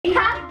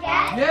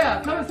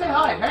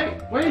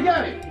Where are you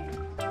going?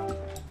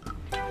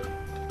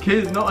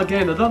 Kids, not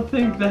again. I don't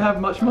think they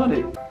have much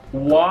money.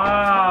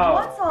 Wow!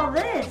 What's all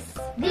this?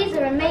 These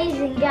are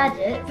amazing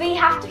gadgets. We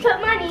have to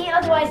put money,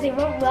 otherwise they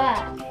won't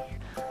work.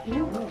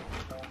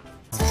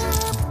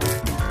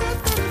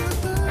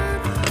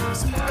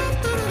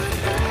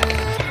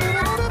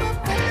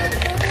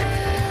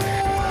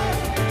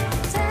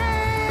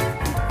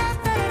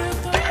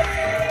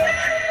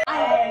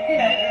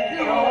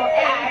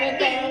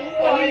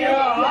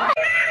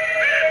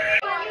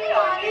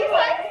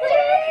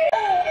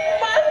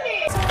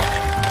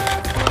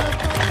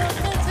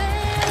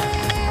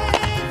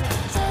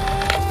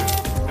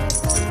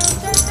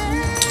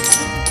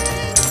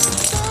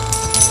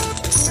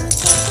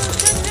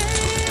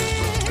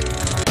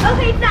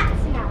 Okay,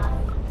 that's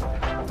enough.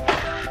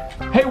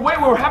 Hey,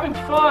 wait, we're having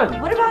fun.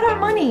 What about our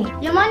money?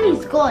 Your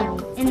money's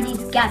gone in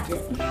these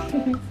gadgets.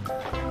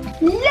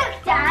 Look,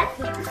 Dad!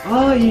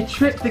 Oh, you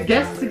tricked the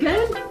guests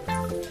again?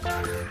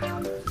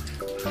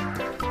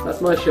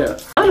 That's my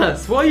shirt.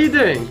 Anas, what are you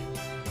doing?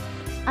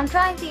 I'm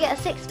trying to get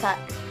a six-pack,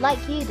 like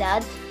you,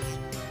 Dad.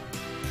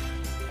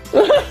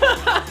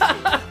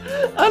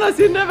 Anas,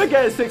 you never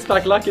get a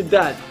six-pack like your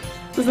dad.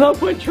 There's no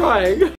point trying.